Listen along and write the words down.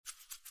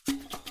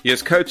He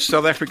has coached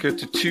South Africa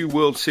to 2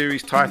 World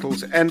Series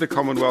titles and a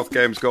Commonwealth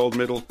Games gold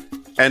medal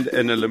and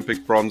an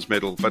Olympic bronze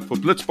medal. But for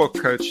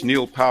Blitzbok coach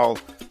Neil Powell,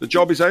 the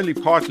job is only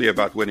partly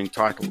about winning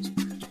titles.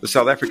 The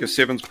South Africa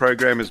Sevens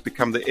program has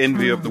become the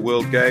envy of the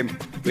world game,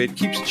 where it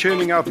keeps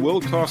churning out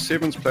world-class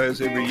Sevens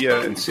players every year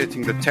and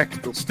setting the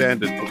tactical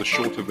standard for the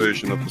shorter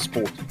version of the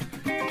sport.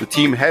 The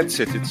team had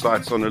set its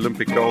sights on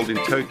Olympic gold in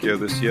Tokyo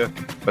this year,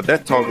 but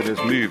that target has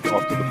moved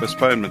after the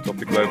postponement of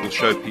the global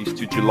showpiece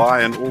to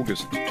July and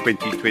August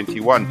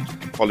 2021,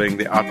 following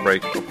the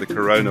outbreak of the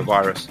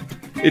coronavirus.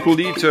 It will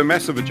lead to a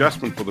massive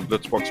adjustment for the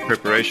Blitzboks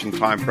preparation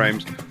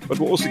timeframes, but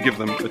will also give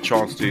them a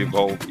chance to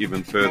evolve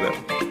even further.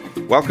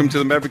 Welcome to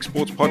the Maverick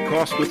Sports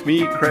Podcast with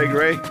me, Craig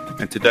Ray,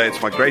 and today it's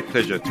my great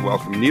pleasure to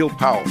welcome Neil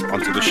Powell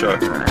onto the show.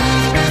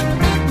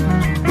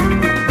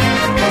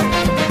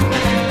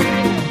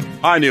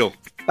 Hi, Neil.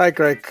 Hi,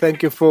 Craig.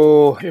 Thank you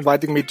for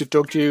inviting me to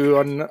talk to you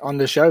on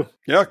the show.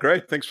 Yeah,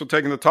 great. Thanks for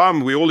taking the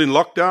time. We're all in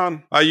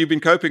lockdown. How have you been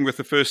coping with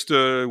the first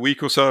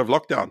week or so of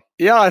lockdown?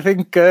 Yeah, I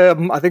think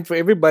for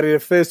everybody, the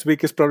first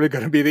week is probably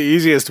going to be the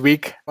easiest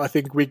week. I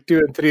think week 2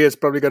 and 3 is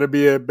probably going to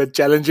be a bit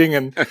challenging.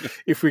 And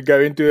if we go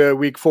into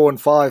week 4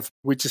 and 5,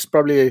 which is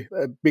probably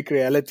a big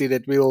reality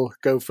that we'll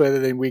go further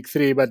than week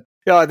 3. But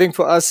yeah, I think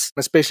for us,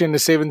 especially in the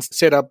Sevens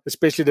setup,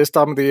 especially this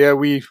time of the year,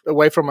 we're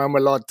away from home a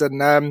lot.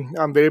 And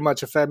I'm very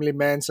much a family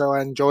man, so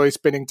I enjoy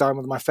spending time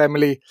with my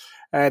family.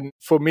 And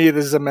for me,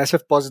 this is a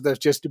massive positive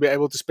just to be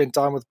able to spend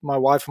time with my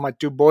wife and my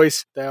 2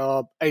 boys. They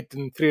are 8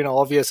 and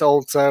 3.5 years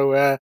old,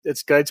 so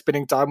it's great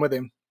spending time with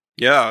them.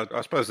 Yeah,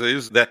 I suppose there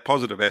is that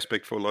positive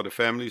aspect for a lot of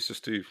families,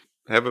 just to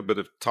have a bit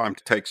of time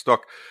to take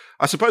stock.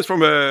 I suppose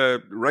from a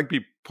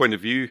rugby point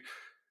of view,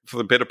 for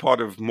the better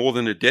part of more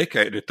than a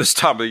decade at this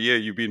time of year,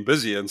 you've been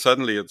busy and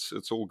suddenly it's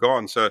all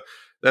gone. So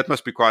that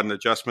must be quite an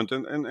adjustment.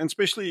 And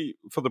especially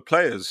for the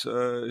players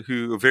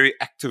who are very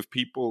active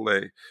people,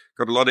 they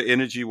got a lot of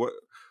energy.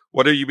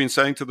 What have you been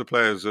saying to the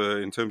players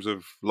in terms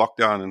of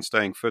lockdown and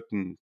staying fit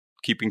and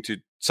keeping to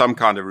some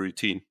kind of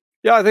routine?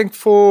 Yeah, I think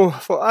for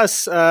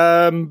us,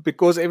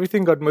 because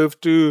everything got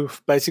moved to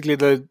basically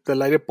the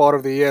later part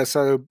of the year,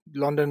 so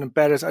London and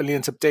Paris only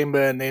in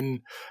September, and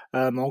then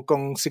Hong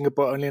Kong,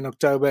 Singapore only in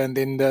October, and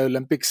then the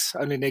Olympics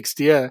only next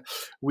year.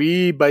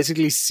 We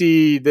basically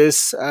see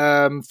this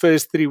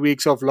first 3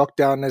 weeks of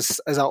lockdown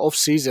as our off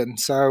season.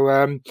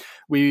 So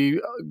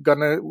we're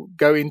gonna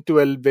go into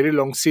a very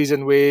long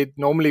season where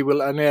normally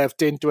we'll only have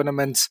 10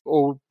 tournaments,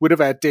 or would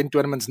have had 10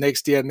 tournaments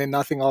next year, and then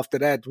nothing after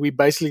that. We're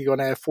basically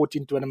gonna have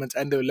 14 tournaments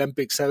and the Olympics.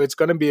 So it's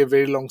going to be a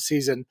very long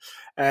season.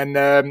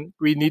 And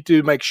we need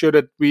to make sure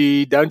that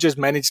we don't just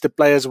manage the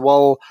players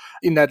well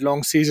in that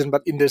long season,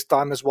 but in this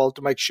time as well,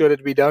 to make sure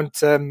that we don't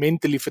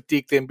mentally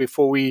fatigue them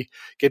before we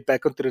get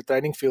back onto the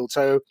training field.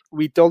 So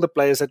we told the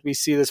players that we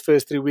see this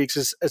first 3 weeks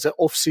as an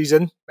off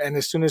season. And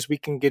as soon as we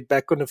can get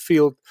back on the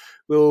field,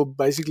 we'll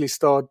basically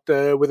start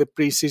with a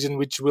pre-season,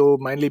 which will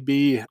mainly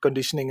be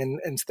conditioning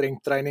and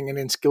strength training and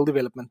then skill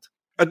development.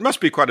 It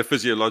must be quite a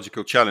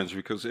physiological challenge,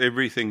 because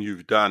everything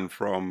you've done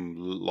from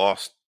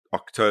last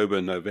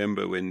October,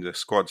 November, when the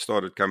squad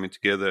started coming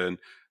together and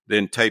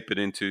then tapered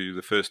into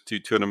the first 2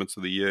 tournaments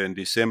of the year in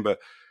December,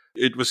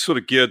 it was sort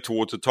of geared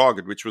towards a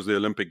target, which was the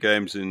Olympic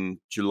Games in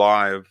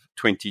July of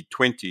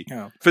 2020.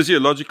 Yeah.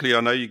 Physiologically,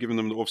 I know you're giving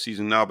them the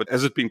off-season now, but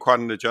has it been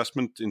quite an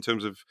adjustment in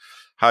terms of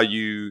how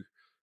you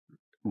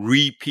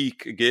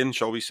re-peak again,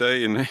 shall we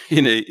say, in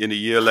a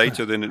year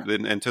later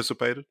than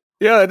anticipated?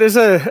 Yeah, it is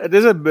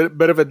a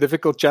bit of a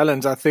difficult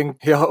challenge. I think,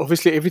 yeah,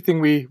 obviously everything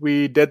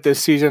we did this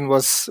season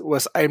was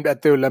aimed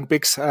at the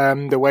Olympics.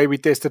 The way we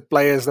tested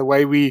players, the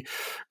way we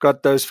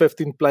got those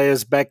 15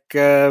 players back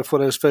for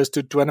those first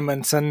 2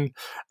 tournaments. And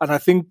I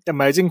think the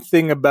amazing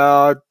thing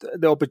about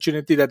the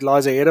opportunity that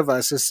lies ahead of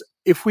us is,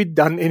 if we'd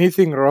done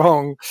anything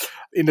wrong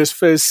in those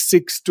first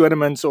 6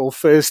 tournaments, or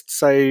first,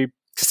 say,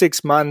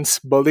 6 months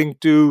building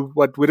to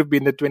what would have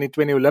been the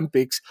 2020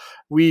 Olympics,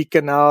 we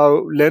can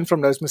now learn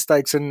from those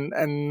mistakes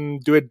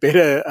and do it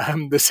better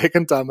the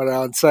second time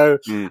around. So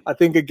I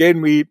think,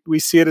 again, we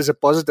see it as a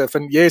positive.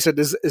 And yes, it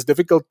is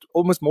difficult,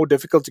 almost more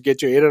difficult to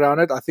get your head around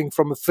it. I think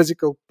from a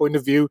physical point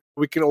of view,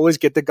 we can always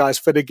get the guys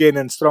fit again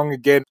and strong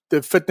again.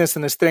 The fitness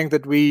and the strength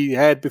that we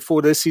had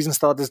before this season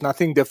started is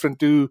nothing different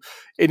to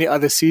any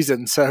other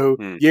season. So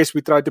yes,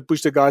 we tried to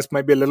push the guys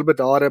maybe a little bit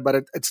harder,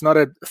 but it's not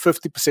a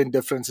 50%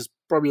 difference. It's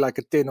probably like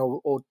a 10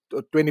 or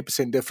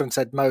 20% difference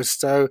at most.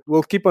 So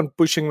we'll keep on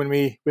pushing when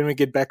we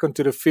get back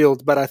onto the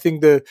field. But I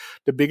think the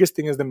biggest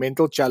thing is the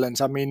mental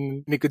challenge. I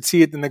mean, you could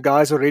see it in the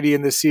guys already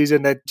in the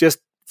season that just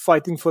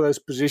fighting for those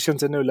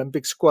positions in the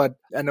Olympic squad,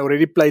 and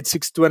already played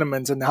 6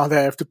 tournaments, and now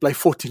they have to play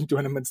 14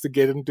 tournaments to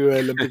get into an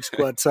Olympic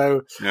squad.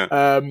 So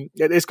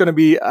it is going to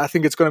be, I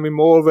think it's going to be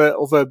more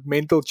of a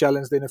mental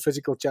challenge than a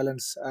physical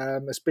challenge,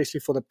 especially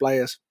for the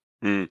players.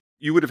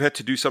 You would have had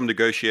to do some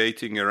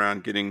negotiating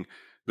around getting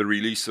the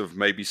release of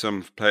maybe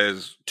some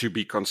players to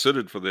be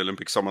considered for the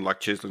Olympics, someone like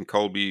Cheslin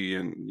Colby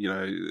and,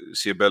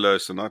 Siabelo,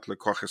 Sonatla,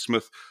 Kocha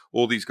Smith,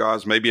 all these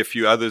guys, maybe a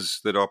few others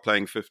that are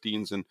playing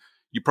 15s, and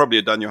you probably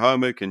had done your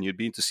homework and you'd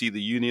been to see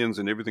the unions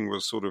and everything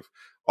was sort of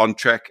on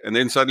track, and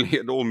then suddenly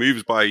it all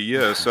moves by a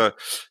year. So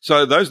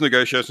those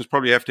negotiations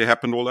probably have to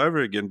happen all over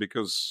again,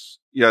 because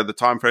the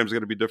time frames are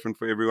going to be different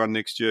for everyone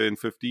next year in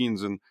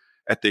 15s and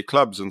at their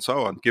clubs and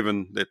so on.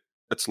 Given that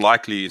it's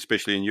likely,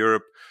 especially in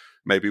Europe,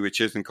 maybe with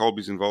Cheslin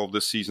Colby's involved,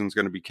 this season's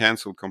going to be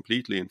cancelled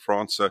completely in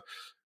France. So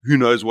who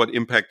knows what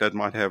impact that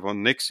might have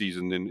on next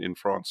season in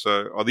France.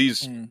 So are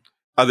these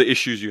other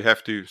issues you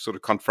have to sort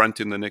of confront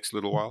in the next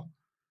little while?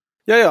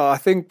 Yeah, I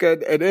think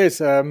it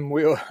is.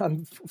 We're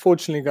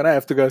unfortunately going to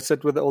have to go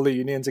sit with all the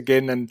unions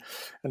again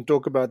and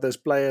talk about those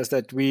players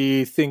that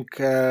we think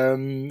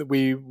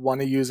we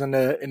want to use in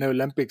the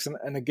Olympics.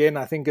 And again,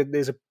 I think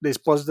there's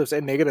positives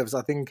and negatives.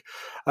 I think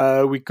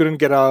we couldn't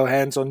get our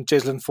hands on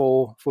Cheslin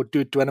for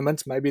 2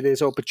 tournaments. Maybe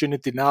there's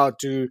opportunity now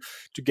to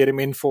get him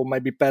in for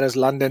maybe Paris,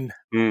 London,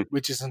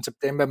 which is in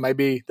September.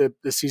 Maybe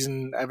the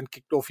season haven't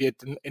kicked off yet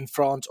in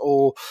France,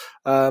 or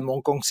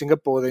Hong Kong,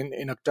 Singapore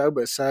in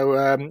October. So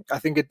I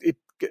think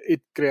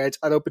it creates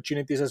other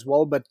opportunities as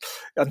well. But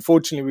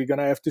unfortunately, we're going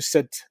to have to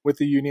sit with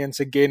the unions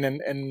again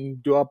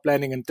and do our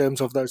planning in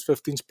terms of those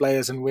 15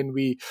 players and when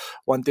we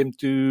want them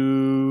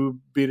to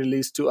be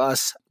released to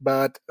us.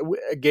 But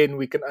again,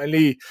 we can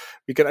only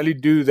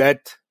do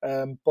that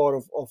part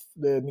of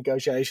the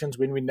negotiations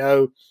when we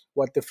know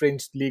what the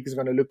French league is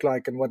going to look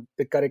like and what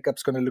the Currie Cup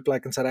is going to look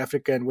like in South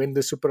Africa and when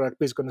the Super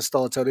Rugby is going to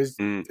start. So there's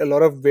a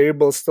lot of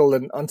variables still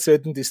and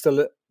uncertainty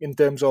still in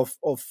terms of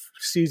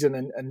season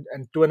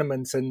and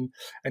tournaments and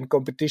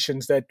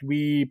competitions that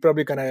we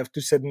probably going to have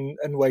to sit and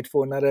wait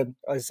for another,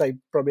 I say,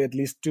 probably at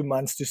least 2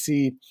 months to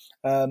see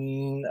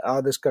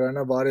how this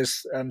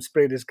coronavirus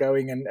spread is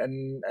going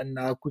and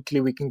how quickly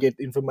we can get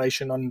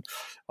information on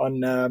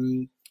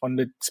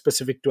the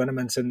specific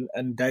tournaments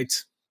and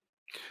dates.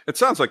 It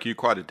sounds like you're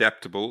quite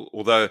adaptable,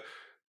 although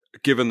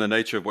given the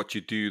nature of what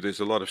you do, there's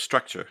a lot of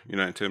structure,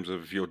 in terms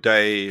of your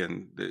day,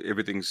 and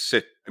everything's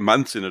set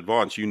months in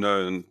advance, and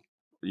on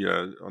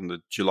the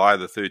July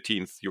the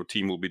 13th, your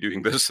team will be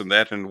doing this and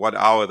that, and what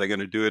hour they're going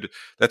to do it.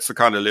 That's the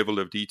kind of level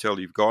of detail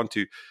you've gone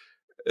to.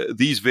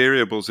 These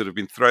variables that have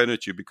been thrown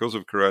at you because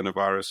of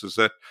coronavirus, is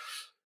that,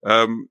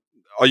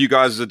 are you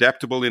guys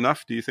adaptable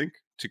enough, do you think,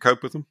 to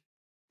cope with them?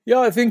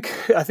 Yeah, I think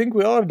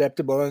we are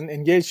adaptable,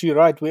 and yes, you're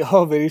right. We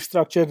are very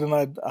structured, and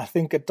I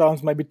think at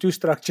times maybe too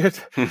structured,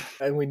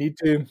 and we need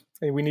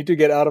to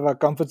get out of our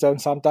comfort zone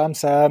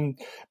sometimes.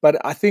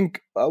 But I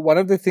think one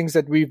of the things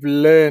that we've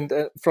learned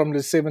from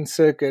the Seventh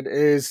Circuit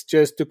is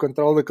just to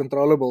control the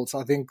controllables.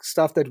 I think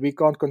stuff that we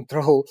can't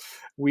control,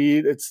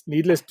 it's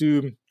needless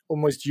to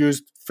almost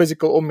use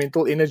physical or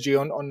mental energy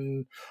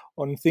on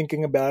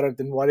thinking about it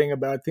and worrying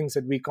about things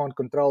that we can't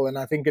control. And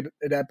I think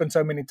it happened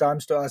so many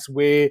times to us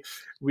where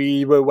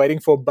we were waiting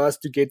for a bus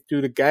to get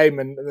to the game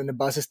and then the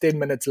bus is 10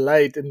 minutes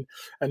late. And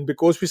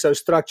because we're so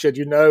structured,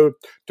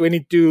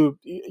 22,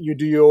 you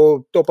do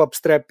your top-up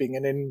strapping,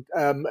 and then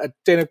at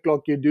 10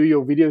 o'clock you do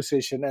your video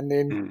session, and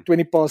then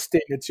 20 past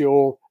 10 it's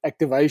your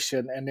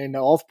activation, and then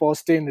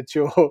 10:30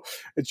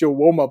 it's your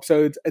warm-up.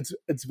 So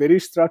it's very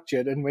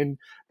structured, and when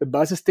the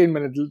bus is 10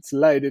 minutes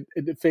late,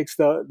 it affects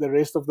the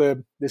rest of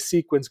the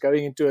sequence going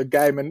into a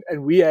game,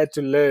 and we had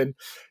to learn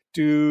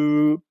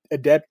to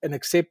adapt and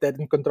accept that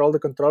and control the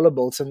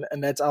controllables,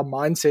 and that's our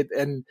mindset.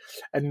 And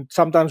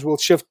sometimes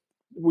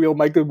we'll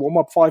make the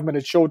warm-up 5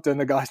 minutes shorter,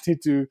 and the guys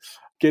need to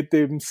get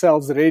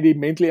themselves ready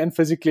mentally and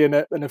physically in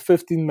a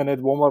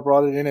 15-minute warm-up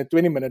rather than a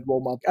 20-minute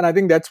warm-up. And I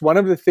think that's one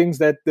of the things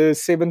that the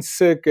Seventh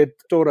Circuit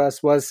taught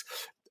us, was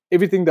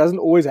everything doesn't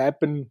always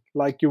happen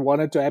like you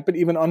want it to happen,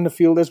 even on the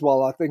field as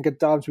well. I think at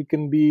times we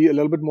can be a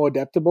little bit more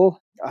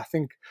adaptable. I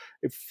think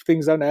if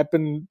things don't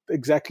happen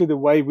exactly the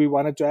way we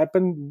want it to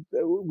happen,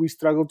 we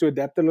struggle to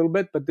adapt a little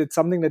bit. But it's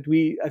something that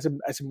we, as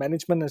a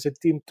management, as a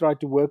team,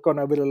 tried to work on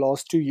over the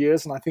last 2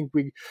 years, and I think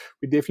we're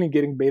definitely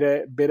getting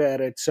better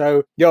at it.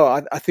 So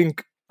yeah, I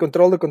think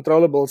control the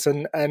controllables,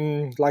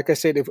 and like I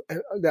said, if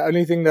the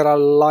only thing that I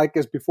like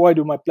is before I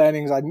do my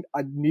plannings, I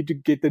need to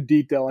get the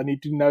detail. I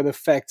need to know the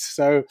facts.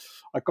 So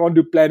I can't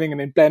do planning and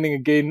then planning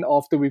again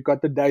after we've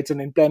got the dates, and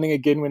then planning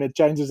again when it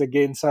changes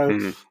again.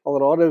 So I'll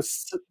rather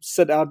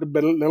sit out a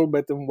little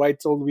bit and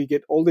wait till we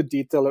get all the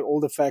detail and all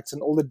the facts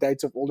and all the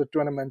dates of all the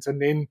tournaments, and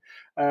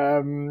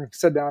then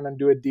sit down and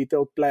do a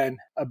detailed plan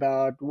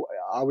about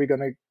how we're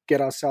going to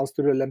get ourselves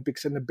to the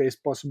Olympics in the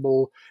best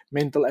possible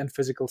mental and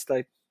physical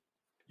state.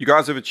 You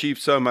guys have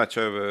achieved so much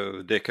over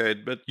the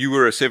decade, but you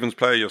were a sevens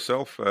player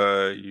yourself.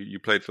 You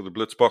played for the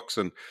Blitzboks,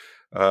 and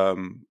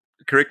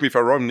correct me if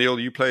I'm wrong, Neil,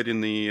 you played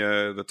in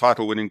the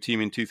title-winning team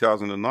in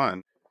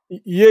 2009.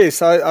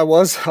 Yes, I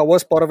was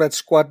part of that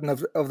squad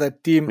and of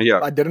that team. Yeah.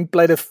 I didn't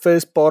play the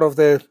first part of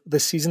the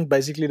season,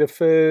 basically the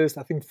first,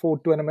 I think, 4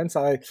 tournaments.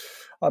 I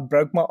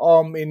broke my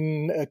arm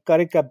in a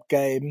Currie Cup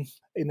game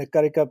in the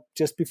Currie Cup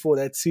just before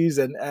that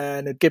season,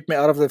 and it kept me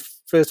out of the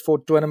first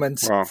 4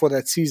 tournaments for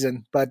that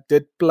season, but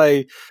did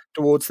play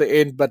towards the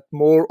end, but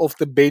more off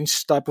the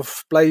bench type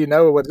of play. You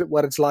know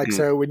what it's like.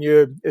 So when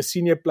you're a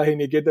senior player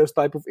and you get those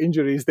type of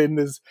injuries, then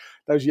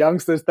those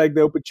youngsters take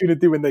the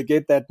opportunity when they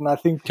get that. And I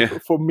think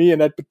for me in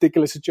that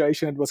particular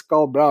situation, it was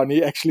Carl Brown.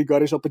 He actually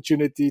got his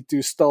opportunity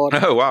to start,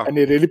 and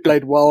he really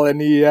played well, and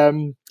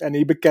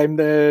he became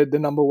the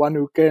number one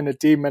hooker in the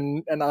team,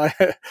 and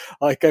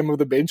I came off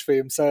the bench for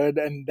him. So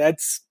and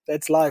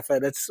that's life.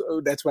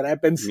 That's what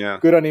happens. Yeah.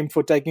 Good on him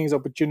for taking his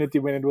opportunity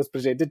when it was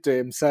presented to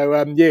him.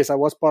 So yes, I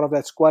was part of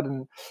that squad,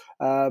 and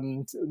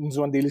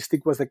Zwandile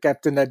Stick was the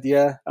captain that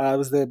year. I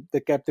was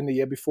the captain the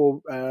year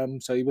before,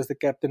 so he was the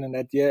captain in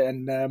that year,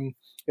 and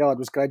it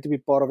was great to be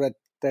part of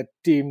that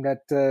team,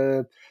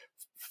 that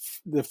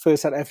the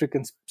first South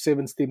African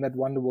sevens team that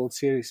won the World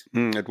Series.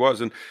 It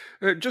was. And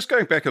just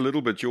going back a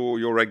little bit,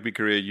 your rugby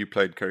career, you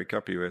played Currie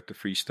Cup, you were at the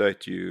Free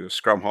State, you were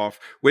scrum half.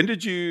 When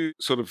did you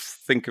sort of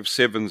think of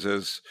sevens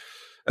as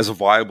a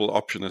viable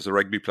option as a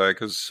rugby player?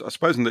 Because I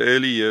suppose in the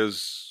early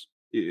years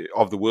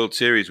of the World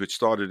Series, which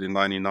started in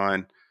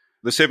 99,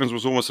 the sevens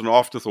was almost an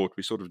afterthought.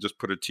 We sort of just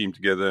put a team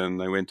together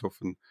and they went off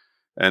and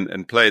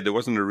played. There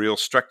wasn't a real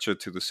structure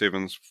to the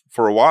sevens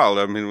for a while.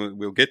 I mean,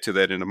 we'll get to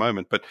that in a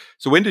moment. But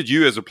so when did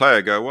you as a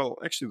player go, well,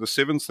 actually the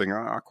sevens thing,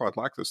 I quite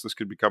like this. This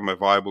could become a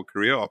viable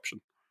career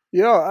option?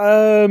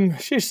 Yeah,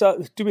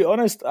 to be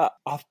honest,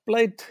 I've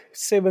played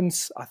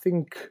sevens, I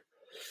think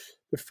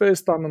the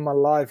first time in my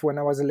life when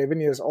I was 11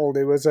 years old.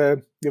 There was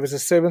a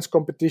sevens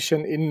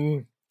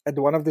competition at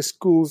one of the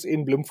schools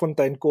in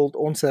Bloemfontein called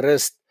Onze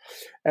Rust.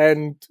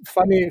 And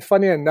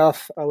funny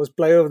enough, I was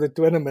player of the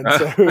tournament,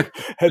 so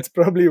that's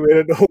probably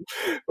where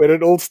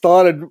it all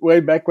started, way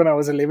back when I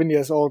was 11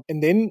 years old.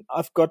 And then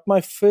I've got my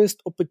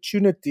first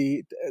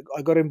opportunity.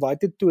 I got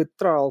invited to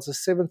a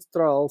sevens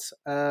trials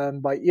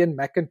by Ian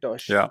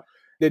McIntosh. Yeah.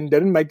 Then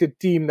didn't make the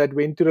team that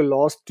went to the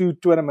last 2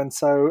 tournaments.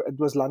 So it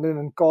was London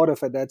and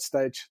Cardiff at that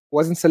stage.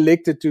 Wasn't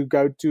selected to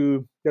go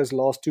to those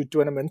last 2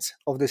 tournaments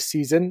of the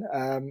season.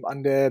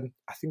 Under,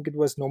 I think it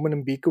was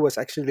Norman Mbiko was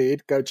actually the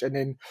head coach, and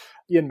then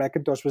Ian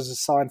McIntosh was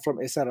assigned from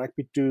SA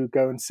Rugby to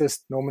go and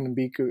assist Norman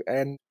Mbiko.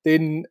 And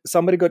then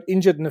somebody got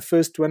injured in the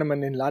first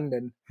tournament in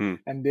London,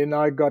 and then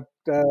I got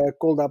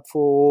called up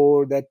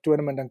for that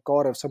tournament in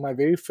Cardiff. So my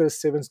very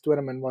first sevens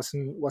tournament was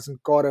in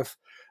Cardiff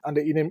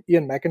under Ian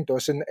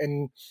McIntosh,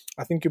 and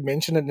I think you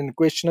mentioned it in the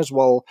question as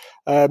well.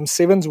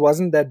 Sevens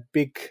wasn't that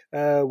big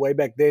way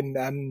back then,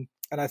 and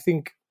I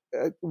think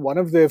one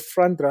of the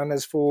front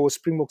runners for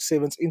Springbok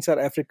Sevens in South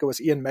Africa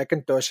was Ian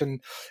McIntosh. And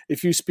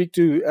if you speak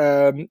to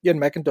Ian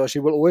McIntosh, he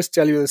will always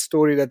tell you the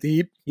story that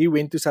he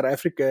went to South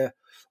Africa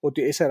or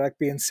to SA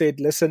Rugby and said,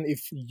 listen,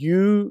 if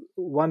you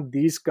want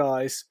these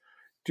guys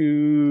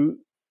to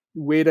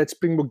wear that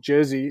Springbok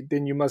jersey,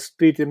 then you must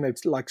treat them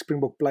like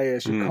Springbok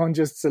players. You can't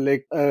just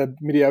select a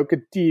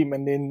mediocre team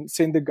and then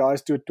send the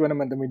guys to a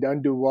tournament and we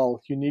don't do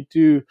well. You need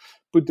to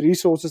put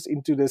resources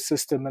into the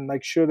system and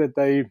make sure that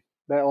they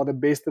are the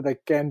best that they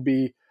can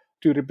be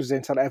to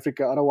represent South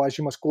Africa. Otherwise,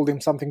 you must call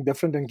them something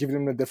different and give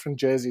them a different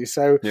jersey.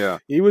 So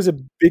he was a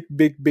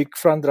big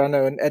front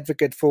runner and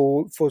advocate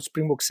for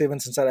Springbok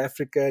Sevens in South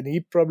Africa. And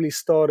he probably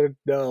started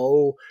the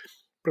whole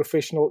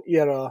professional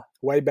era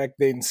way back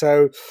then.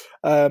 So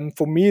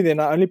for me, then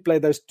I only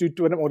played those 2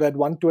 tournaments, or that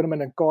 1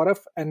 tournament in Cardiff,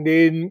 and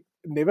then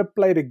never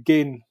played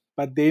again.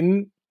 But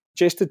then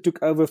Chester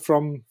took over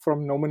from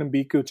Norman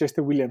Mbiko.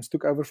 Chester Williams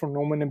took over from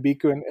Norman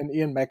Mbiko and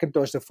Ian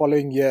McIntosh the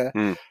following year.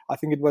 I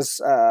think it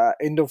was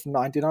end of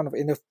 99 or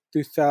end of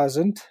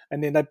 2000.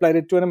 And then they played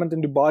a tournament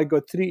in Dubai,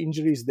 got 3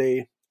 injuries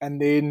there.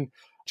 And then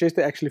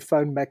Chester actually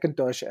phoned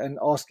McIntosh and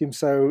asked him,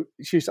 so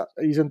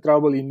he's in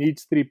trouble, he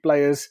needs 3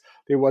 players.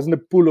 There wasn't a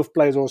pool of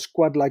players or a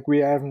squad like we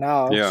have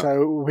now.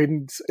 So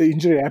when an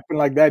injury happened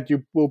like that,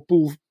 you will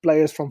pull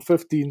players from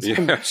 15s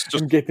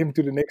and get them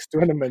to the next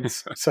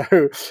tournaments. So,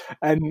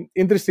 and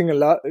interesting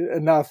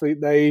enough,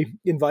 they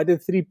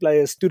invited 3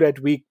 players to that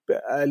week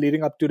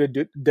leading up to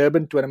the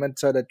Durban tournament.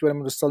 So that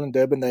tournament was still in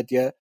Durban that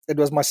year. It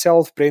was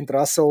myself, Brent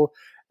Russell,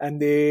 and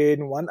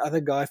then one other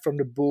guy from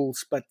the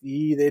Bulls, but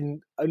he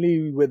then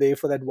only were there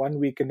for that 1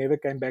 week and never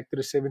came back to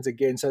the sevens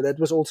again. So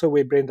that was also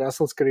where Brent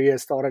Russell's career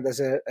started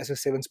as a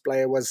sevens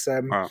player, was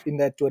in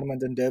that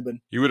tournament in Durban.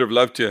 You would have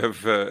loved to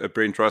have a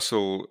Brent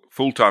Russell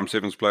full-time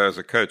sevens player as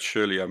a coach,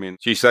 surely. I mean,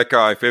 geez, that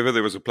guy, if ever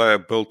there was a player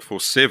built for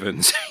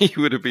sevens, he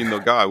would have been the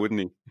guy, wouldn't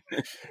he?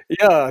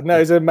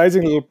 He's an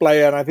amazing little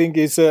player, and I think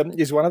he's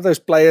one of those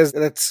players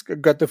that's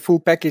got the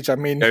full package. I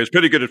mean, he was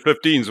pretty good at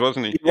 15s,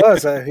 wasn't he?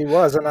 He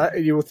was,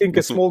 and you would think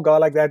a small guy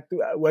like that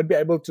won't be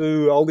able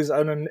to hold his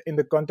own in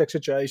the contact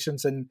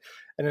situations and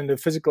in the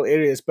physical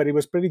areas, but he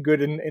was pretty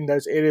good in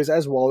those areas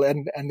as well.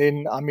 And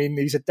then, I mean,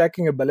 his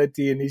attacking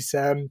ability and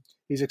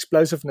his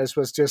explosiveness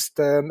was just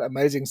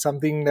amazing.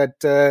 Something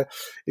that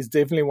is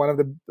definitely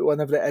one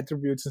of the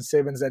attributes in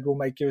sevens that will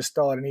make you a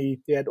star, and he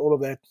had all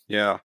of that.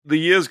 Yeah, the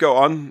years go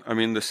on. I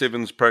mean, the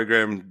sevens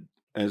program,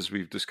 as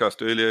we've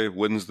discussed earlier,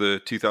 wins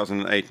the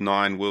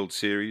 2008-9 World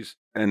Series.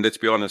 And let's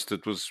be honest,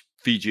 it was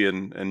Fiji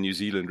and New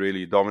Zealand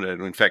really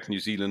dominated. In fact, New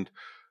Zealand,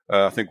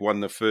 I think,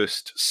 won the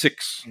first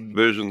 6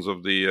 versions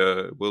of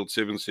the World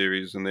 7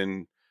 Series, and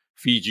then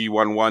Fiji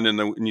won 1,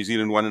 and New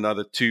Zealand won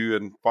another 2,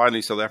 and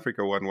finally South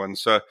Africa won 1.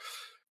 So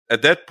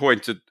at that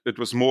point, it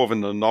was more of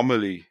an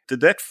anomaly.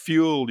 Did that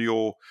fuel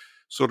your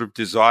sort of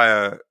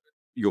desire,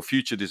 your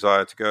future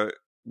desire to go,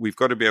 we've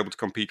got to be able to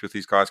compete with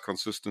these guys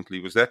consistently?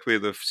 Was that where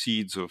the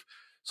seeds of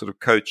sort of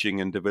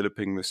coaching and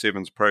developing the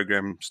Sevens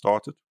program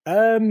started?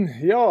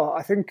 Yeah,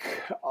 I think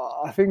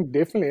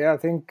definitely. I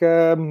think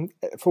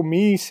for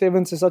me,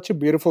 Sevens is such a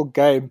beautiful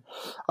game.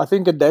 I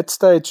think at that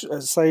stage,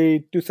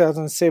 say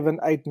 2007,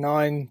 8,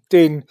 9,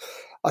 10,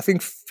 I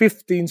think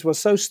 15s was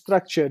so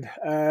structured.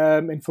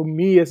 And for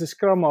me as a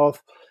scrum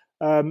half,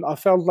 I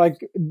felt like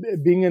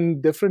being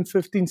in different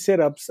 15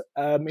 setups.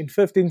 In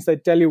 15s, they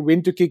tell you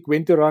when to kick,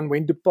 when to run,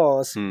 when to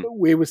pass.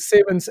 Where with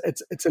sevens,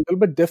 it's a little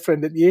bit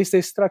different. Yes,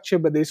 there's structure,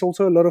 but there's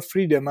also a lot of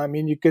freedom. I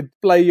mean, you could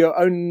play your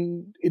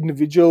own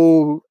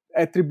individual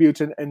attributes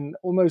and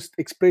almost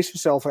express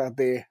yourself out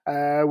there.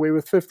 Where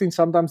with 15,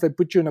 sometimes they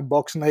put you in a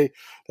box and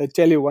they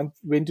tell you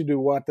when to do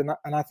what.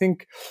 And I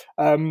think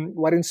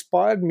what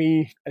inspired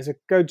me as a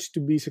coach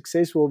to be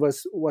successful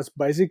was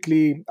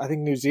basically, I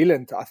think, New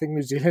Zealand. I think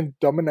New Zealand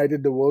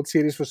dominated the World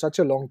Series for such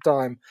a long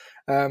time,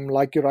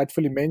 like you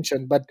rightfully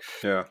mentioned. But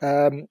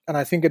and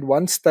I think at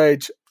one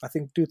stage, I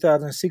think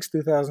 2006,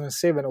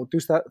 2007 or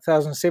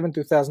 2007,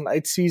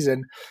 2008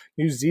 season,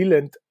 New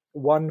Zealand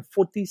won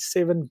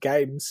 47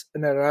 games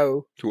in a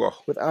row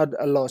without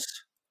a loss.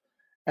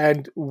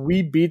 And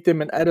we beat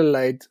them in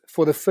Adelaide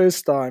for the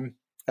first time,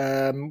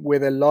 where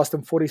they lost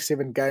in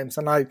 47 games.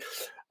 And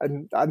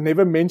I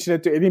never mentioned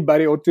it to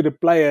anybody or to the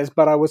players,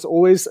 but I was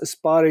always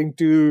aspiring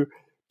to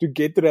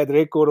get to that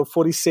record of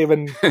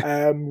 47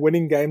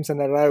 winning games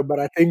in a row. But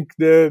I think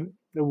the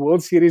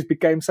World Series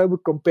became so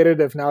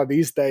competitive now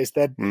these days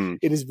that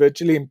it is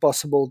virtually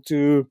impossible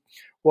to,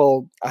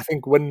 I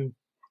think, win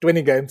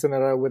 20 games in a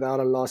row without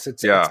a loss.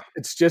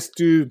 It's just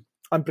too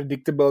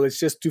unpredictable. It's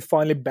just too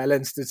finely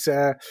balanced. It's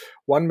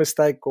one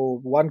mistake or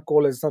one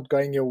call is not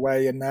going your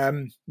way,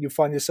 and you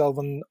find yourself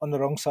on the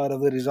wrong side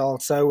of the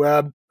result.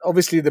 So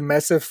obviously the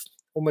massive,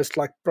 almost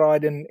like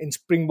pride in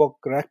Springbok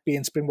rugby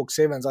and Springbok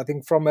Sevens. I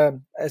think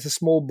as a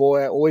small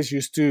boy, I always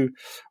used to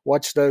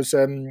watch those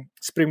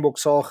Springbok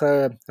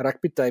Saga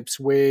rugby tapes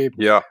where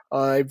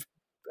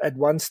at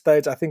one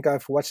stage, I think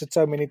I've watched it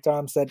so many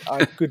times that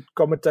I could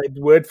commentate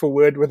word for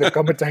word with a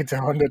commentator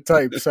on the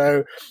tape.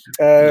 So,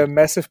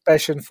 massive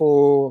passion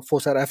for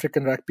South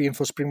African rugby and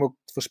for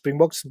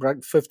Springboks,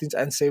 15s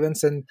and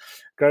 7s. And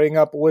growing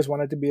up, always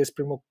wanted to be a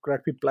Springbok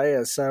rugby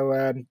player. So,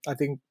 I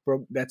think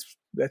that's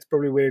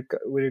probably where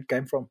it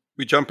came from.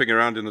 We're jumping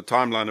around in the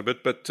timeline a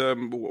bit, but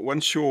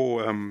once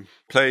your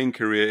playing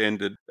career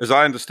ended, as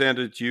I understand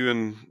it, you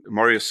and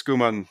Marius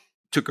Skuman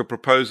took a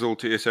proposal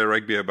to SA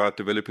Rugby about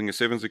developing a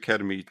Sevens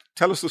Academy.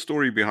 Tell us the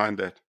story behind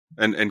that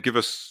and give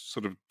us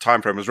sort of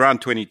time frame. It was around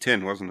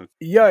 2010, wasn't it?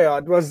 Yeah.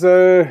 It was,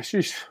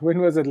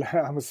 when was it?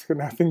 I was going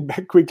to think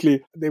back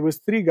quickly. There was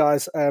 3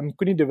 guys.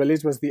 Koenie de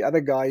Villiers was the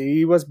other guy.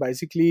 He was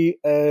basically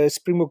a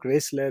Springbok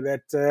wrestler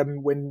that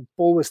when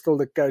Paul was still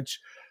the coach,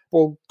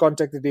 Paul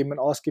contacted him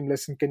and asked him,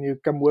 listen, can you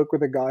come work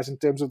with the guys in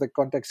terms of the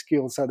contact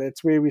skills? So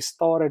that's where we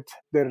started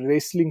the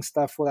wrestling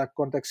stuff for our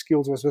contact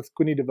skills was with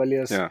Koenie de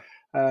Villiers.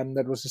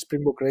 That was a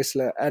Springbok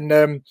wrestler.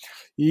 And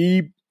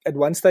he, at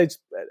one stage,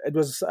 it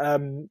was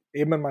him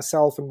and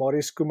myself and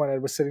Marius Skuman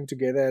that was sitting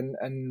together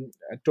and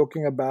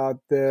talking about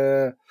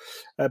the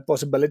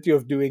possibility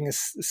of doing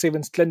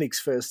sevens clinics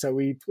first. So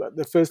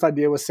the first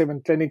idea was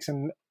 7 clinics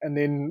and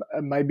then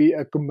maybe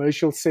a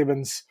commercial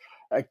sevens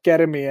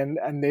academy,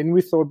 and then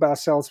we thought by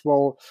ourselves,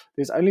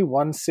 there's only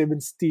one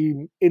sevens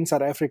team in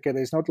South Africa.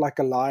 There's not like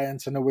a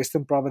Lions and a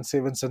Western Province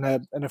Sevens and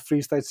a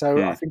Free State.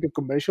 So I think a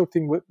commercial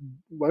thing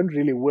won't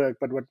really work.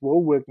 But what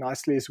will work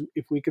nicely is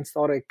if we can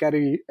start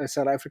a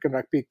South African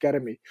Rugby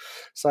Academy.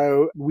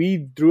 So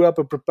we drew up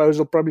a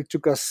proposal. Probably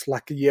took us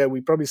like a year.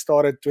 We probably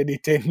started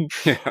 2010,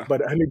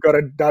 but only got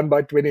it done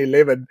by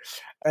 2011.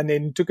 And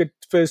then took it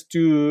first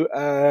to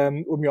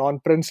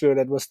Johan Prinsloo,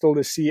 that was still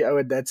the CEO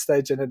at that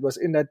stage. And it was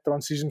in that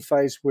transition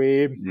phase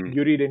where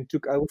Yuri then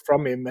took over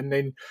from him. And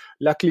then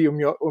luckily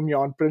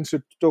Johan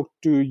Prinsloo talked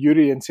to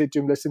Yuri and said to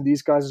him, listen,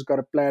 these guys have got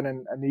a plan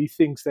and he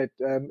thinks that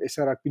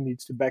SA Rugby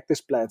needs to back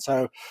this plan.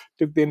 So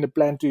took then the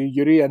plan to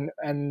Yuri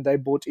and they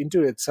bought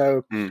into it.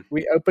 So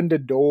we opened the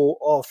door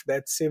of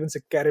that Sevens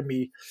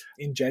Academy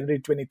in January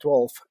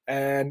 2012.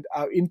 And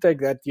our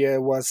intake that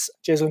year was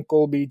Cheslin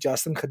Colby,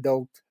 Justin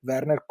Geduld,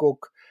 Werner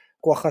Kok,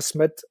 Kwagga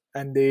Smith,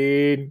 and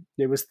then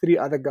there was 3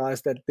 other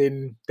guys that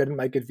then didn't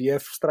make it,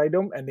 VF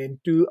Strydom, and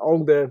then 2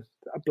 older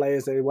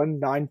players. They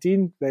won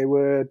 19, they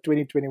were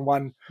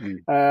 2021.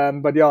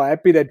 But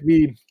happy that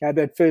we had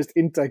that first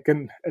intake,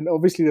 and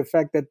obviously the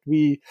fact that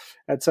we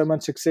had so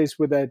much success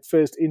with that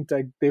first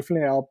intake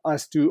definitely helped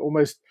us to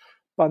almost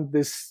punt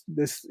this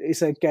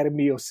SA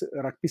Academy or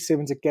Rugby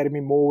Sevens Academy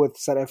more with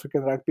South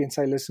African rugby and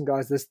say, listen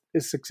guys, this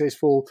is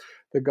successful.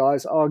 the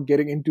guys are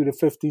getting into the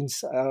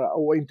 15s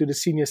or into the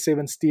senior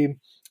 7s team.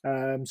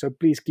 So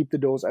please keep the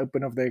doors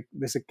open of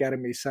this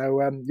academy.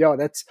 So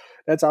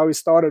that's how we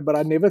started. But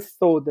I never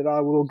thought that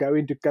I will go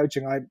into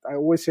coaching. I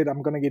always said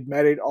I'm going to get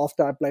married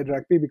after I played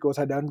rugby, because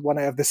I don't want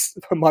to have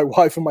my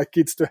wife and my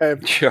kids to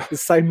have the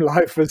same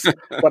life as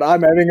what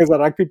I'm having as a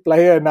rugby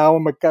player. And now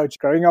I'm a coach.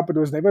 Growing up, it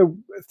was never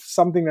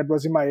something that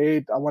was in my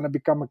head. I want to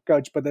become a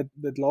coach. But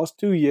that last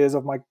 2 years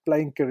of my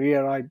playing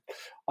career,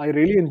 I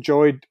really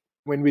enjoyed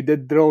when we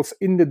did drills,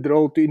 in the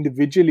drill, to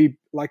individually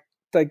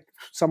take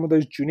some of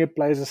those junior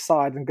players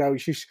aside and go,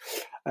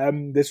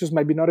 this was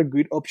maybe not a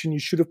good option. You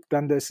should have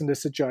done this in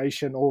this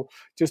situation, or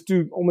just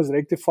to almost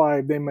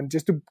rectify them and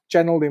just to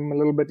channel them a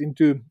little bit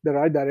into the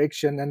right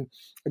direction. And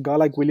a guy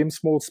like William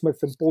Small-Smith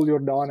and Paul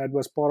Jordan that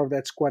was part of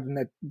that squad and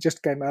that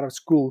just came out of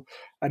school.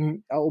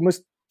 And I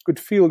almost could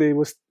feel they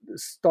was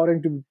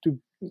starting to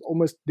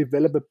almost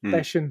develop a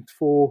passion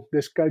for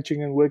this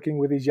coaching and working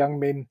with these young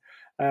men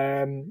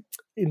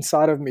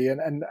inside of me,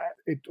 and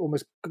it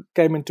almost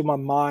came into my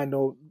mind,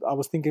 or I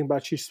was thinking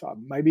about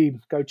maybe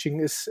coaching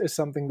is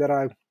something that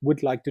I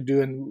would like to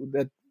do, and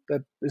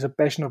that is a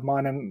passion of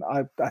mine, and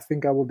I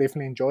think I will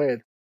definitely enjoy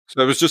it.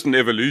 So it was just an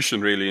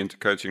evolution really into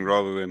coaching,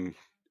 rather than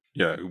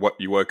what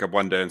you woke up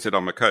one day and said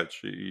I'm a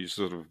coach. You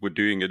sort of were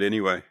doing it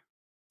anyway.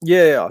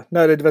 Yeah.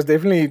 No, it was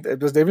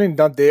definitely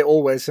not there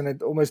always, and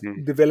it almost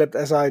developed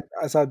as I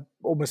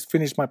almost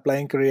finished my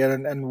playing career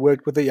and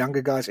worked with the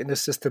younger guys in the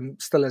system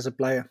still as a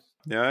player.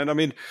 Yeah, and I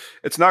mean,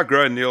 it's now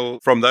grown, Neil,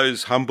 from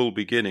those humble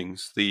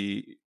beginnings.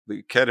 The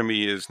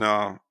academy is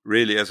now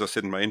really, as I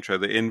said in my intro,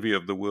 the envy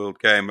of the world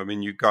game. I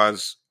mean, you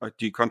guys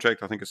do you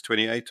contract, I think it's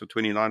 28 or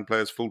 29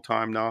 players full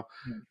time now.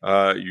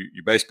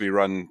 You basically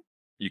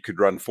you could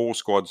run 4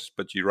 squads,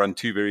 but you run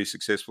 2 very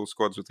successful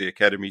squads with the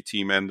academy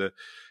team and the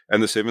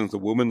 7th, the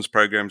women's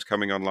programs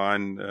coming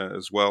online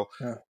as well.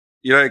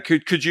 Yeah.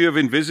 Could you have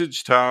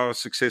envisaged how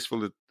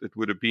successful it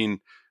would have been?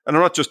 And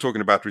I'm not just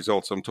talking about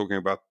results. I'm talking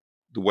about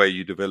the way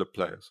you develop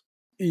players.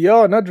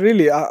 Yeah, not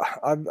really.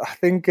 I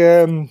think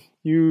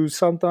you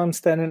sometimes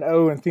stand in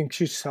awe and think,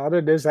 how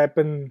did this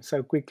happen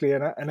so quickly?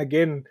 And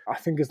again, I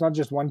think it's not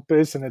just one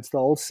person, it's the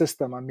whole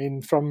system. I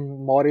mean,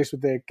 from Marius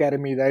with the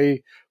academy,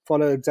 they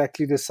follow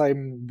exactly the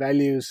same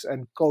values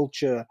and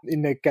culture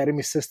in the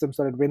academy system,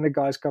 so that when the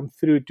guys come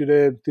through to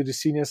the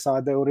senior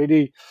side, they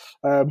already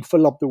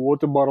fill up the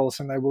water bottles,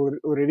 and they will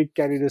already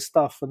carry the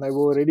stuff, and they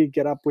will already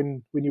get up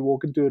when you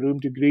walk into a room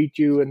to greet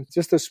you. And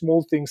just the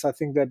small things, I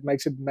think, that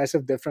makes a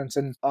massive difference.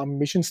 And our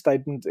mission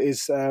statement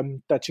is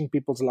touching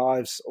people's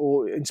lives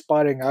or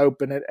inspiring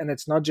hope, and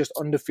it's not just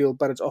on the field,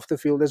 but it's off the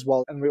field as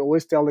well. And we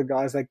always tell the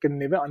guys they can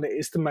never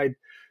underestimate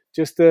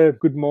just a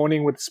good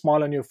morning with a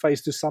smile on your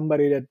face to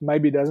somebody that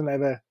maybe doesn't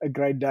have a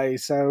great day.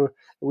 So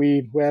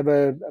we have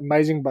an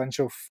amazing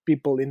bunch of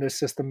people in the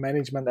system,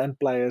 management and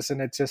players,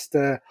 and it's just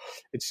an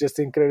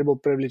incredible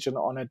privilege and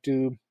honor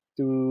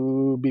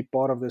to be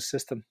part of this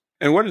system.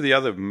 And one of the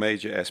other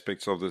major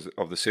aspects of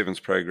the Sevens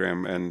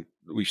program, and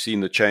we've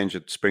seen the change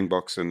at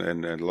Springboks and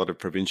a lot of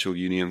provincial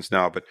unions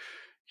now, but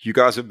you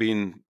guys have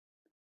been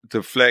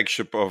the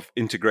flagship of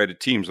integrated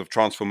teams of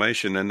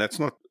transformation, and that's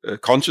not a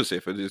conscious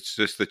effort. It's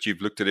just that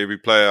you've looked at every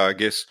player, I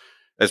guess,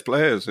 as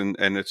players, and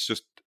it's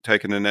just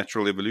taken a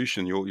natural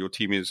evolution. Your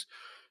team is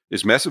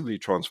massively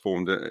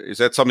transformed. Is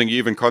that something you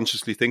even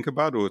consciously think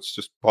about, or it's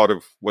just part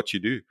of what you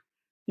do?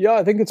 Yeah,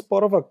 I think it's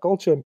part of our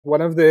culture. One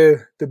of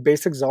the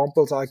best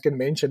examples I can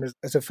mention is,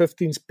 as a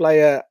 15s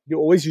player, you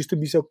always used to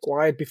be so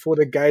quiet before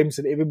the games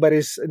and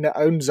everybody's in their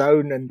own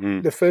zone.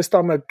 And the first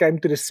time I came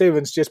to the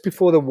Sevens, just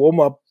before the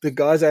warm-up, the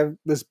guys have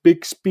this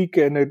big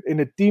speaker in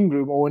a team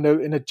room or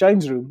in a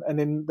change room. And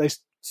then they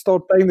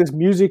start playing this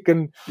music,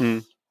 and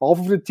half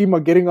of the team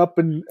are getting up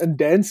and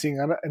dancing.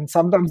 And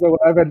sometimes they will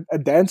have a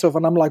dance-off,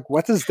 and I'm like,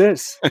 what is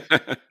this?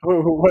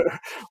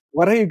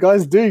 What are you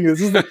guys doing?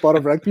 This is the part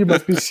of rugby. You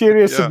must be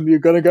serious, and you're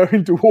going to go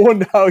into war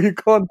now. You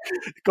can't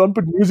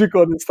put music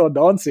on and start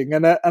dancing.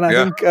 And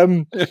I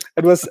think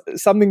it was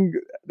something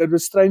that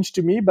was strange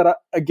to me. But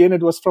again,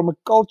 it was from a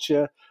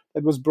culture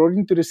that was brought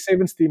into the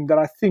Sevens team that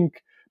I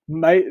think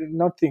made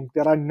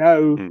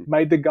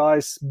the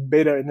guys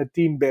better and the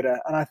team better.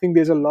 And I think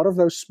there's a lot of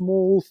those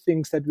small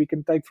things that we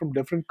can take from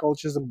different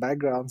cultures and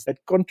backgrounds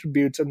that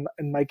contributes in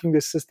making the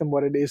system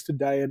what it is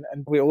today. And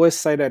we always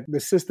say that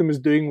the system is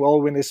doing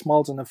well when there's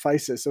smiles on their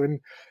faces. So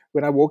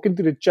when I walk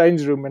into the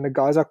change room and the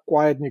guys are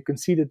quiet and you can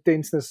see the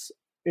tenseness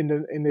in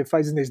their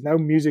faces and there's no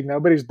music,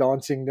 nobody's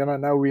dancing, then I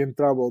know we're in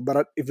trouble.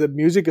 But if the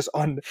music is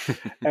on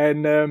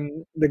and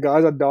the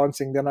guys are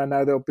dancing, then I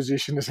know the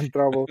opposition is in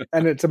trouble.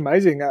 And it's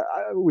amazing.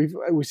 We've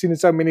seen it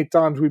so many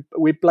times.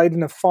 We played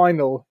in a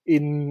final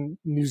in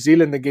New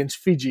Zealand against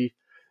Fiji,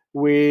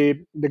 where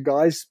the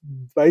guys,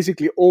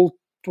 basically all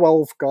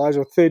 12 guys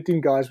or 13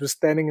 guys, were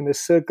standing in a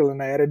circle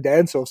and they had a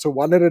dance off. So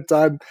one at a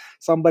time,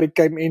 somebody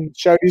came in,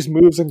 showed his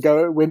moves and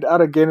went out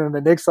again, and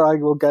the next guy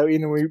will go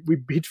in, and we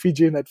beat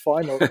Fiji in that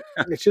final.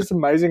 It's just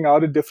amazing how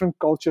the different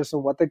cultures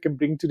and what they can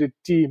bring to the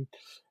team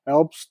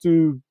helps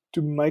to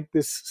to make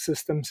this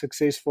system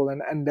successful.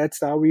 And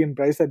that's how we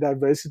embrace that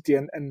diversity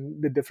and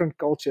the different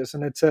cultures.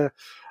 And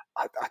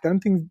I don't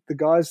think the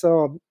guys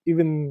are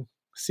even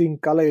seeing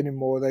color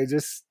anymore.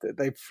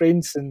 They're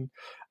friends, and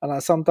I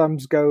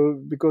sometimes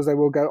go, because they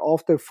will go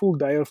after a full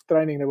day of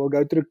training, they will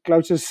go to the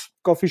closest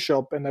coffee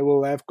shop and they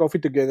will have coffee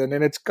together. And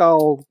then it's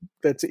Carl,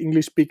 that's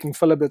English speaking,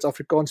 Philip, that's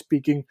Afrikaans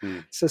speaking,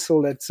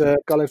 Cecil, that's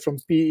colored from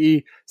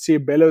PE,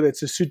 Ciabello,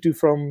 that's a Sotho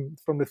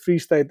from the Free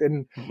State,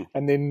 and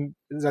then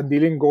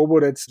Zandile and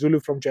Gobo, that's Zulu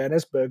from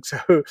Johannesburg.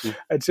 So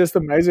it's just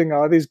amazing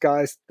how these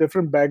guys,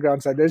 different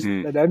backgrounds,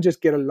 they don't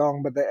just get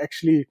along, but they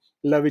actually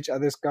love each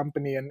other's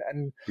company.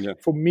 And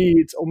for me,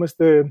 it's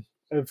almost a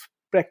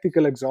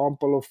practical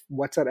example of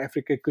what South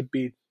Africa could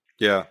be.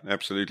 Yeah,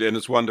 absolutely. And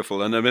it's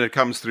wonderful. And I mean, it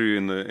comes through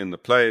in the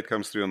play, it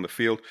comes through on the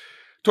field.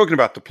 Talking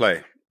about the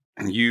play,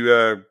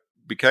 you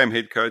became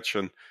head coach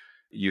and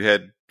you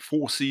had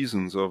 4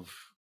 seasons of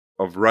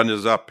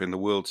runners-up in the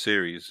World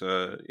Series.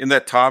 In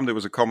that time, there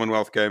was a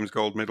Commonwealth Games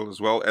gold medal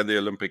as well, and the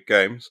Olympic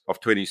Games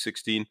of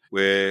 2016,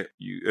 where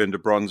you earned a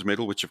bronze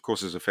medal, which of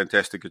course is a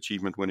fantastic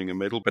achievement, winning a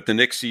medal. But the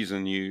next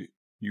season, you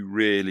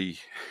really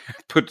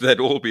put that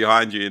all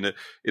behind you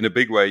in a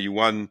big way. You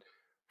won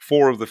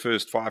 4 of the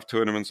first 5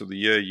 tournaments of the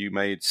year. You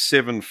made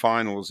 7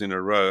 finals in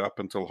a row up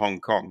until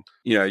Hong Kong.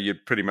 You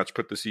pretty much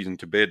put the season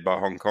to bed by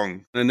Hong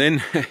Kong. And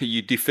then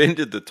you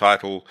defended the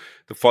title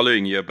the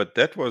following year, but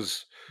that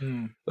was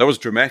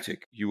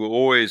dramatic. You were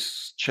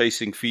always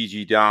chasing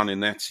Fiji down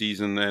in that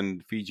season,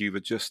 and Fiji were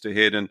just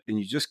ahead, and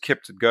you just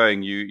kept it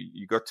going.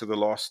 You got to the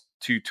last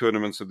 2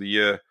 tournaments of the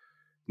year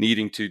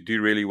needing to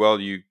do really well.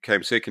 You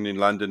came second in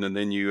London, and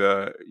then you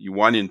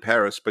won in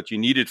Paris, but you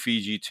needed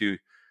Fiji to,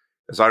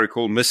 as I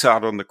recall, miss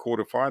out on the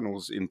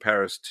quarterfinals in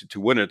Paris to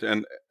win it,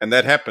 and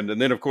that happened.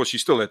 And then, of course, you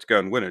still had to go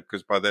and win it,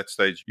 because by that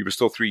stage, you were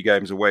still 3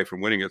 games away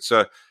from winning it.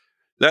 So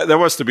that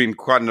must have been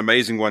quite an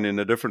amazing one in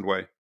a different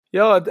way.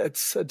 Yeah,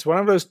 it's one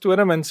of those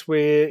tournaments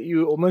where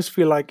you almost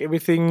feel like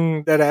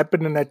everything that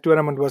happened in that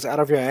tournament was out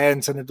of your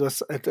hands, and it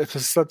was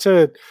such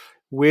a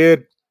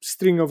weird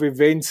string of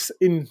events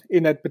in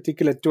that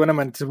particular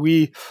tournament.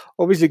 We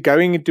obviously,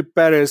 going into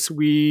Paris,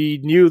 we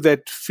knew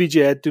that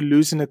Fiji had to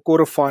lose in the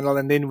quarterfinal,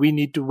 and then we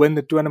need to win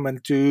the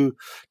tournament to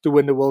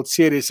win the World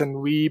Series.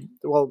 And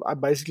I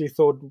basically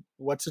thought,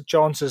 what's the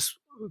chances?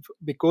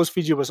 Because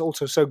Fiji was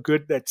also so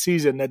good that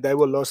season that they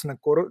will lose in a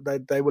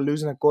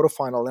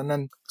quarterfinal. And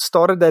then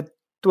started that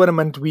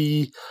tournament,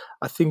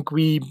 I think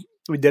we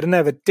didn't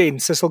have a 10.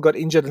 Cecil got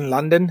injured in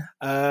London.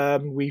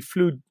 We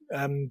flew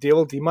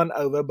Dewald Diman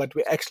over, but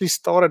we actually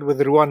started with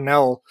Ruan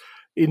Nel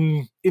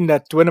in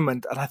that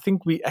tournament. And I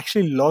think we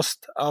actually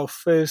lost our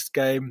first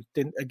game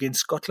against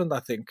Scotland. I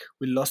think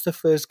we lost the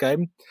first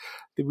game.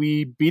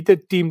 We beat the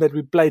team that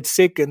we played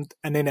second,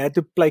 and then had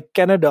to play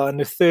Canada in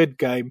the third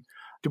game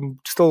to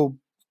still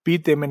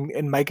beat them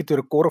and make it to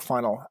the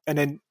quarterfinal. And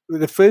then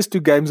the first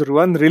 2 games,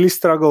 Ruan really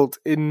struggled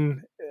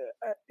in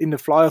the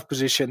fly-off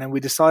position, and we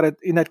decided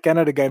in that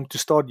Canada game to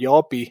start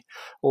Yapi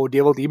or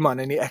Dewald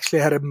Iman, and he actually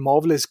had a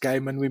marvelous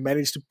game, and we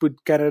managed to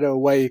put Canada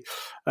away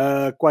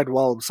quite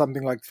well,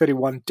 something like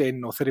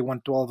 31-10 or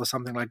 31-12 or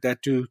something like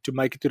that to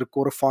make it to the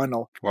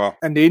quarterfinal. Wow.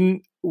 And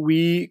then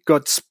we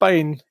got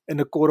Spain in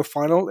the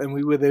quarterfinal, and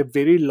we were the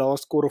very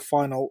last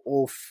quarterfinal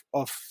of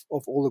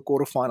all the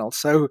quarterfinals.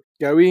 So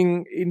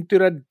going into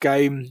that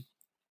game,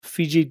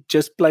 Fiji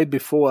just played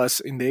before us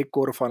in their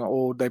quarterfinal,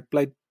 or they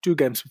played 2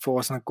 games before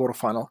us in the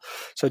quarterfinal.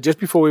 So just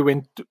before we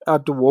went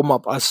out to warm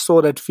up, I saw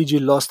that Fiji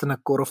lost in a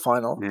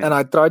quarterfinal, and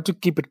I tried to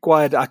keep it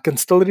quiet. I can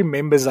still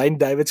remember Zane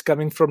Davids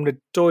coming from the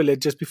toilet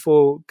just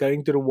before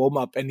going to the warm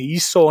up, and he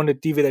saw on the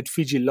TV that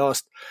Fiji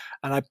lost.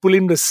 And I pulled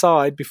him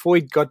aside before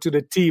he got to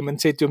the team and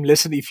said to him,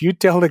 "Listen, if you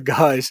tell the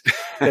guys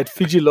that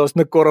Fiji lost in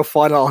the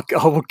quarterfinal,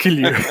 I will kill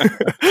you."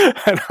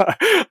 And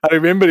I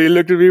remember he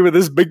looked at me with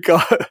this big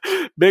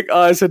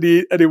eyes, and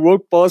he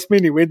walked past me,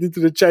 and he went into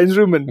the change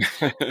room, and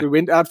we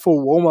went out for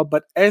a warm up.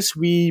 But as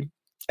we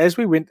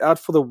went out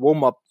for the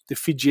warm up, the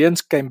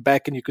Fijians came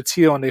back, and you could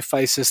see on their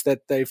faces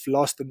that they've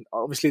lost, and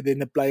obviously then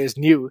the players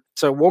knew.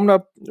 So warmed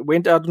up,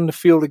 went out on the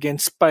field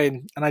against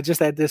Spain, and I just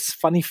had this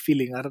funny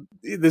feeling,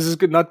 this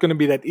is not going to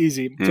be that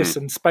easy. Just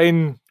in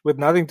Spain, with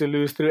nothing to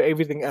lose, threw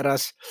everything at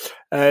us,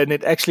 and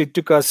it actually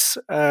took us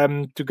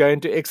to go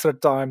into extra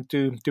time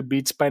to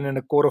beat Spain in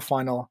the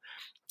quarterfinal.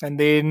 And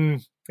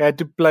then had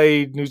to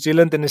play New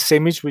Zealand in the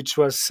semis, which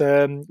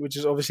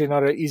is obviously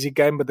not an easy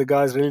game, but the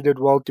guys really did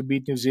well to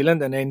beat New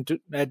Zealand, and then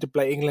had to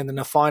play England in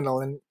the final.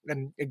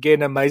 And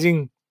again,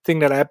 amazing thing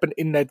that happened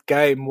in that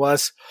game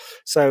was,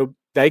 so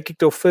they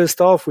kicked off first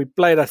half. We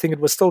played, I think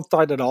it was still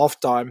tight at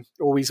halftime,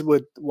 or we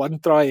were 1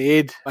 try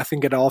ahead, I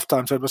think, at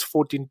halftime. So it was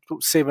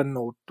 14-7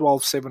 or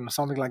 12-7 or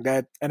something like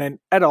that. And then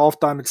at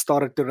halftime, it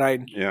started to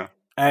rain. Yeah.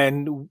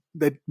 And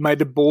that made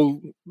the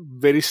ball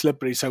very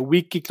slippery. So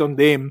we kicked on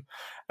them,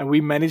 and we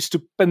managed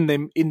to pin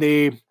them in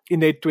their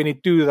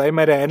 22. They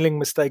made a handling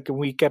mistake, and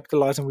we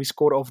capitalized and we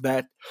scored off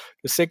that.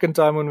 The second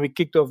time when we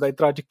kicked off, they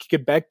tried to kick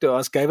it back to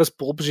us, gave us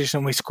ball position,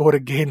 and we scored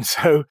again.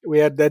 So we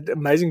had that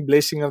amazing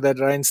blessing of that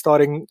rain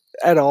starting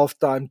at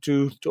halftime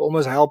to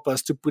almost help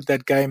us to put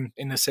that game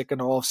in the second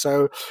half.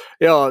 So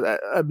yeah,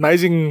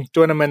 amazing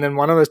tournament. And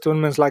one of those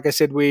tournaments, like I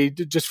said, where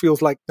it just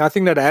feels like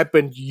nothing that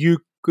happened you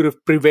could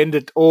have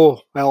prevented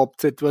or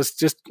helped. It was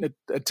just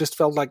it just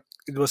felt like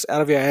it was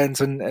out of your hands,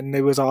 and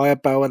there was a higher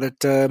power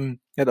that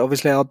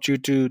obviously helped you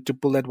to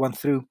pull that one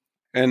through.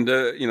 And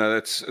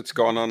it's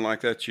gone on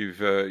like that.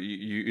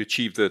 You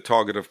achieved the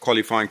target of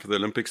qualifying for the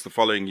Olympics the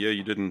following year.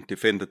 You didn't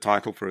defend the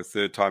title for a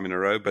third time in a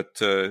row,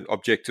 but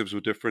objectives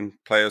were different.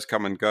 Players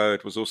come and go.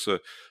 It was also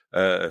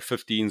a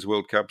 15s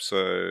World Cup. So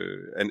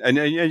and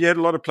you had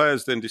a lot of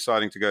players then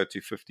deciding to go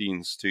to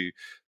 15s, to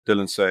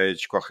Dylan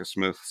Sage, Kwagga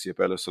Smith,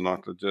 Siabelo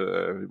Sonata,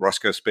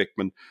 Roscoe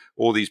Speckman.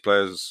 All these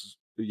players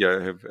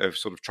have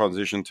sort of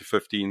transitioned to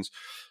 15s.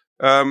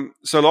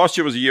 So last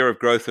year was a year of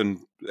growth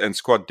and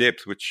squad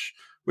depth, which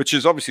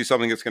is obviously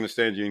something that's going to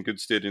stand you in good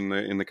stead in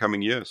the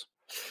coming years.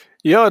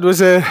 Yeah, it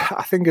was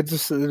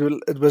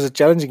a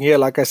challenging year.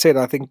 Like I said,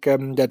 I think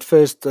that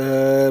first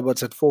 4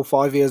 or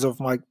 5 years of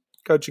my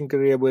coaching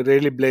career were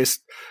really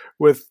blessed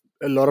with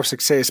a lot of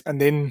success, and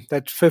then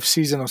that fifth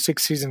season or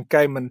sixth season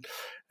came, and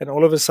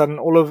all of a sudden,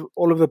 all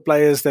of the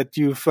players that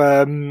you've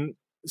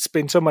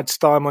spent so much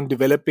time on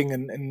developing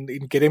and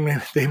in getting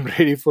them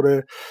ready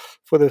for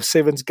the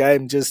seventh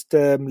game just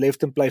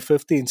left and play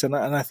 15s, and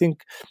I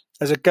think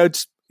as a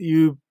coach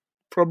you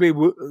probably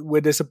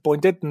were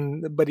disappointed,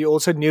 but you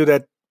also knew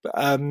that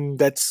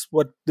that's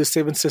what the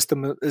seventh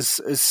system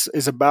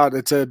is about.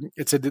 It's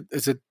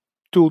a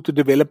tool to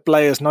develop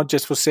players, not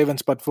just for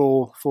sevens, but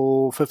for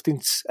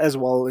 15s as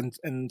well,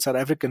 and South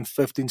African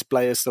 15s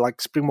players,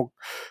 like Springbok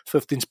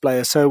 15s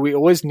players. So we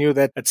always knew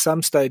that at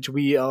some stage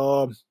we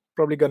are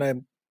probably going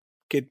to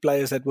get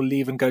players that will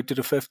leave and go to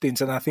the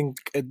 15s. And I think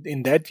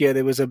in that year,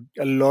 there was a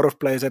lot of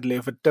players that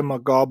left. Tim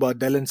Magaba,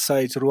 Dylan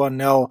Sage, Ruan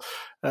Nel,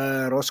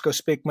 Roscoe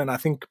Speckman. I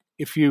think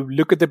if you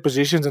look at the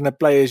positions and the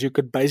players, you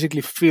could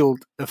basically field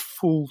a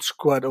full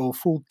squad or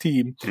full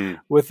team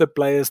with the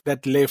players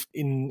that left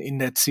in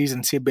that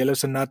season, Siabelo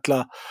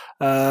Sonata.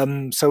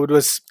 So it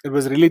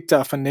was really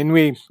tough. And then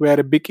we had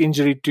a big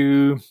injury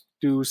to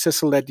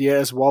Cecil that year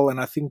as well,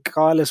 and I think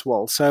Kyle as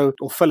well. So,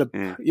 or Philip,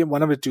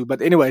 one of the two.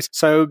 But anyways,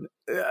 so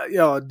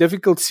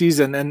difficult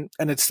season, and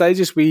at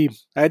stages we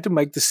had to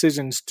make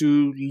decisions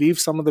to leave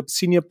some of the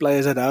senior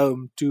players at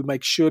home to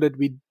make sure that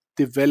we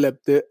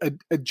developed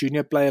a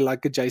junior player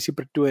like a JC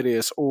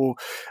Pretorius or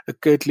a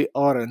Kurtley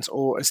Arends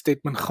or a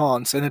Stetman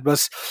Gans. And it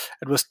was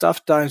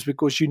tough times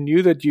because you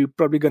knew that you're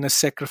probably going to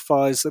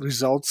sacrifice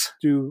results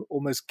to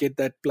almost get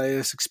that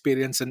player's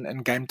experience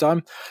and game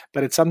time.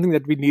 But it's something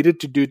that we needed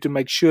to do to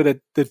make sure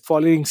that the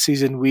following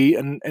season we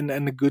in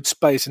a good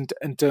space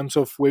in terms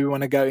of where we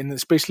want to go, and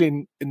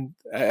especially in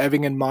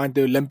having in mind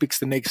the Olympics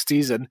the next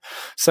season.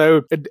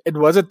 So it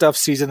was a tough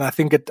season. I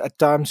think at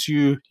times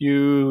you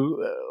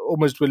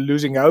almost were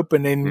losing hope.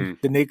 And then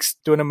the next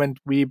tournament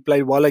we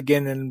played well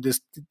again, and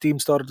this team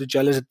started to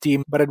gel as a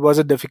team. But it was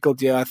a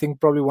difficult year. I think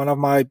probably one of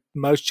my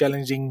most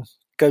challenging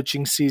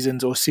coaching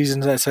seasons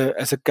as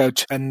a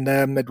coach, and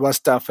it was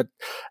tough.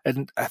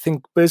 And I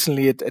think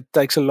personally it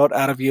takes a lot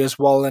out of you as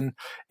well, and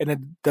it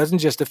doesn't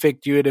just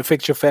affect you; it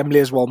affects your family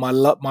as well.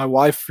 My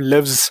wife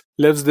lives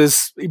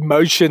this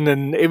emotion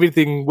and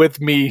everything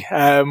with me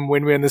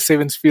when we're in the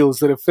sevens field.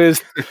 So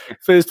the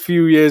first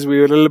few years we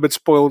were a little bit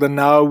spoiled, and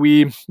now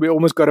we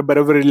almost got a bit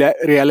of a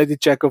reality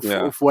check of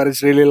what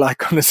it's really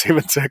like on the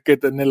seventh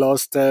circuit in the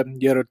last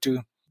year or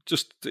two.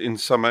 Just in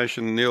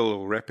summation,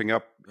 Neil, wrapping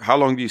up, how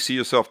long do you see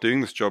yourself doing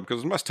this job?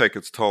 Because it must take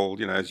its toll,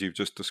 as you've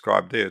just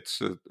described there.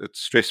 It's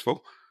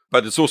stressful,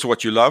 but it's also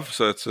what you love,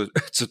 so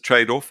it's a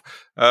trade-off.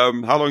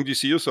 How long do you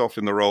see yourself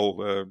in the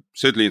role?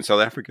 Certainly in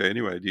South Africa,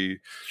 anyway. Do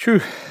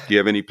you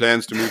have any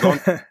plans to move on?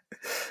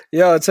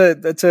 Yeah, it's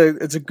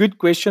a good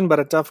question, but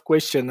a tough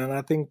question, and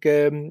I think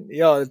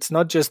it's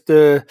not just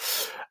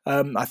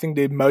I think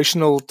the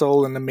emotional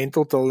toll and the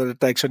mental toll that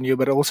it takes on you,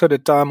 but also the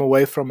time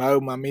away from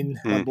home. I mean,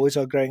 my boys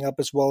are growing up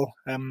as well.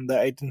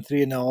 They're 8 and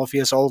 3.5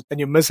 years old, and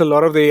you miss a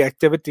lot of the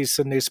activities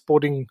and the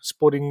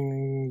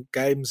sporting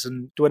games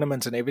and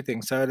tournaments and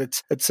everything. So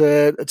it's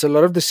a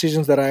lot of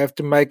decisions that I have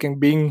to make. And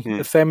being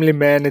a family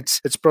man,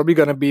 it's probably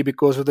going to be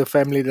because of the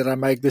family that I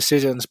make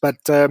decisions.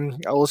 But I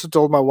also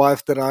told my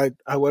wife that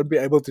I won't be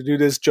able to do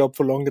this job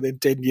for longer than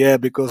 10 years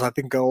because I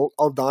think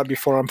I'll die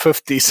before I'm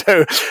 50.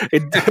 So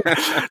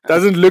it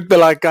doesn't look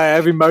like I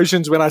have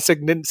emotions when I sit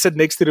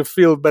next to the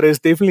field, but there's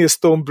definitely a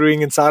storm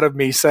brewing inside of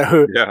me.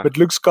 So it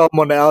looks calm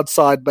on the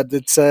outside, but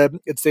it's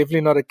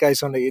definitely not a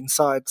case on the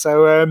inside.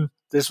 So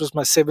this was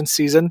my 7th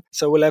season,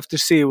 so we'll have to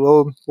see.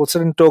 We'll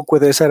sit and talk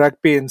with SA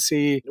Rugby and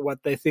see what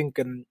they think,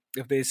 and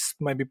if there's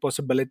maybe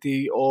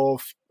possibility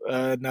of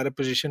another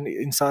position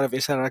inside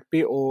of SA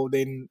Rugby, or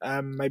then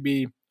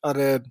maybe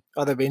other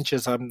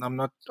ventures. I'm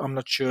not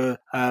sure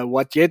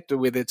what yet,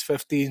 whether it's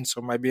 15s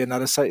or maybe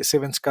another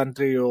 7th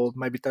country or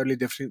maybe totally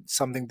different,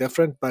 something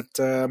different. But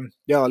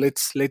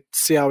let's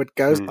see how it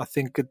goes. I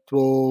think it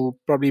will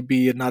probably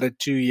be another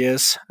 2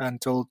 years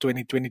until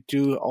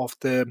 2022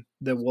 after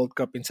the World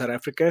Cup in South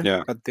Africa.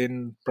 Yeah. But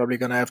then probably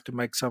going to have to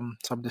make some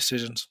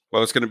decisions.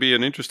 Well, it's going to be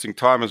an interesting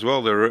time as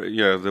well.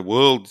 The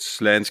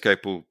world's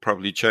landscape will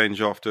probably change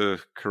after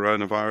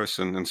coronavirus,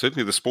 and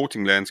certainly the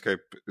sporting landscape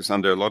is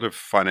under a lot of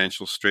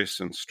financial stress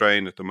and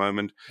strain at the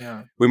moment.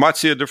 Yeah. We might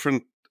see a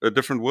different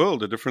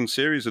world, a different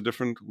series,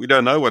 we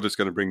don't know what it's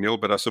going to bring, Neil,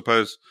 but I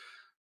suppose,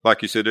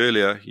 like you said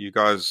earlier, you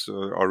guys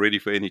are ready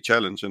for any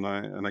challenge, and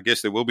I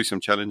guess there will be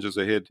some challenges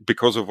ahead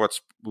because of what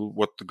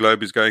the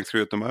globe is going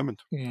through at the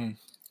moment.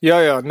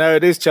 Yeah. No,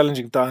 it is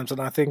challenging times, and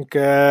I think,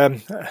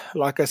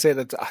 like I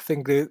said, I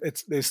think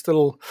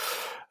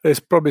there's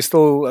probably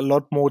still a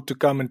lot more to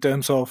come in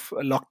terms of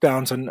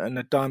lockdowns and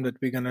the time that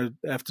we're going to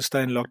have to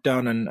stay in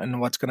lockdown and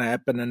what's going to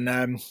happen. And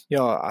I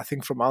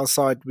think from our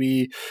side,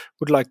 we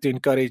would like to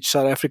encourage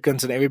South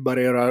Africans and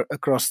everybody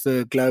across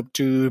the globe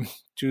to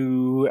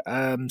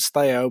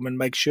stay home and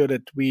make sure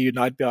that we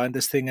unite behind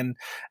this thing and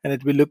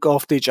that we look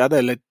after each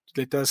other.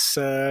 Let us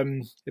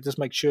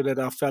make sure that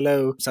our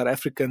fellow South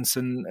Africans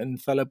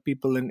and fellow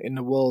people in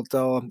the world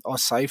are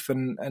safe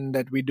and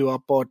that we do our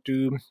part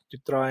to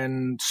try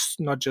and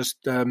not just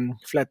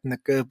flatten the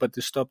curve, but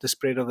to stop the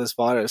spread of this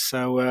virus.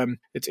 So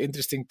it's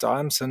interesting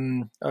times,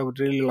 and I would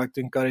really like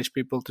to encourage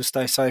people to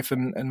stay safe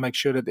and make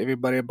sure that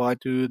everybody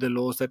abide to the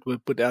laws that were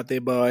put out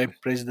there by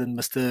President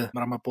Mr.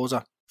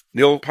 Ramaphosa.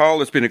 Neil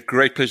Powell, it's been a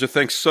great pleasure.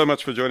 Thanks so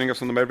much for joining us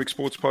on the Maverick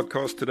Sports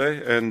Podcast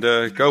today. And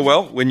go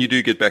well when you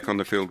do get back on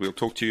the field. We'll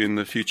talk to you in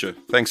the future.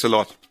 Thanks a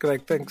lot.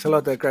 Great. Thanks a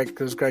lot, Craig. It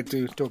was great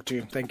to talk to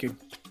you. Thank you.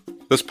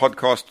 This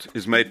podcast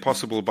is made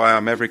possible by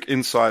our Maverick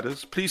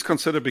Insiders. Please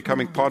consider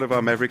becoming part of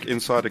our Maverick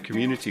Insider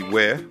community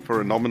where, for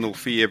a nominal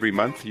fee every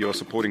month, you are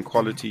supporting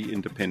quality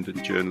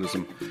independent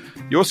journalism.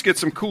 You also get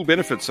some cool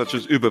benefits such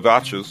as Uber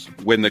vouchers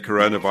when the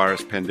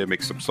coronavirus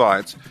pandemic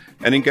subsides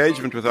and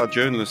engagement with our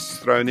journalists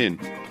thrown in.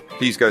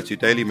 Please go to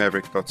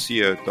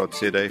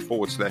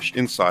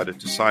dailymaverick.co.za/insider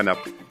to sign up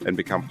and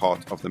become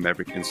part of the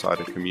Maverick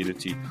Insider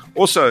community.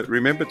 Also,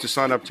 remember to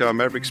sign up to our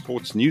Maverick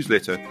Sports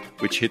newsletter,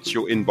 which hits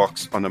your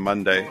inbox on a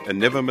Monday, and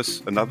never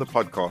miss another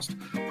podcast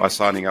by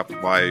signing up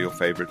via your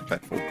favorite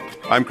platform.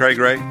 I'm Craig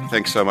Ray.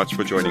 Thanks so much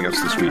for joining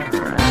us this week.